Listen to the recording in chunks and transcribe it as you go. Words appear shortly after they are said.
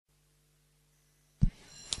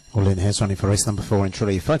All in here's running for race number 4 in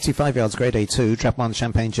Tralee. 525 yards, grade A2, trap 1,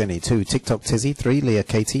 Champagne Jenny, 2, TIC TOCK TIZZY, 3, LEAHA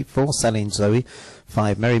KATIE, 4, SALEEN ZOE,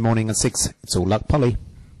 5, Merry Morning, and 6, It's All Luck Polly.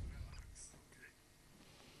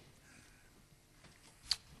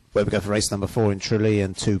 Where we go for race number 4 in Tralee,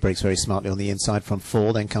 and 2 breaks very smartly on the inside from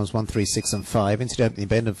 4, then comes 1, 3, 6 and 5 into the opening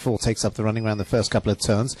bend, and 4 takes up the running around the first couple of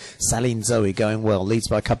turns. SALEEN ZOE going well, leads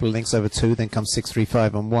by a couple of lengths over 2, then comes 6, 3,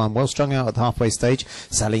 5 and 1. Well strung out at the halfway stage.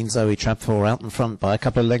 SALEEN ZOE trap 4 out in front by a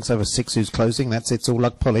couple of lengths over 6, who's closing. That's It's All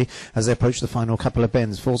Luck Polly as they approach the final couple of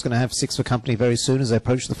bends. 4's going to have 6 for company very soon as they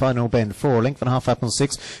approach the final bend. 4 a length and a half up on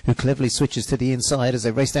 6, who cleverly switches to the inside as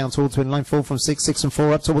they race down towards twin line. 4 from 6, 6 and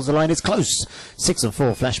 4 up towards the line. It's close. 6 and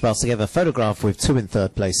 4 flash past together. Photograph with 2 in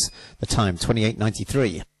third place. The time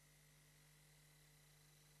 28.93.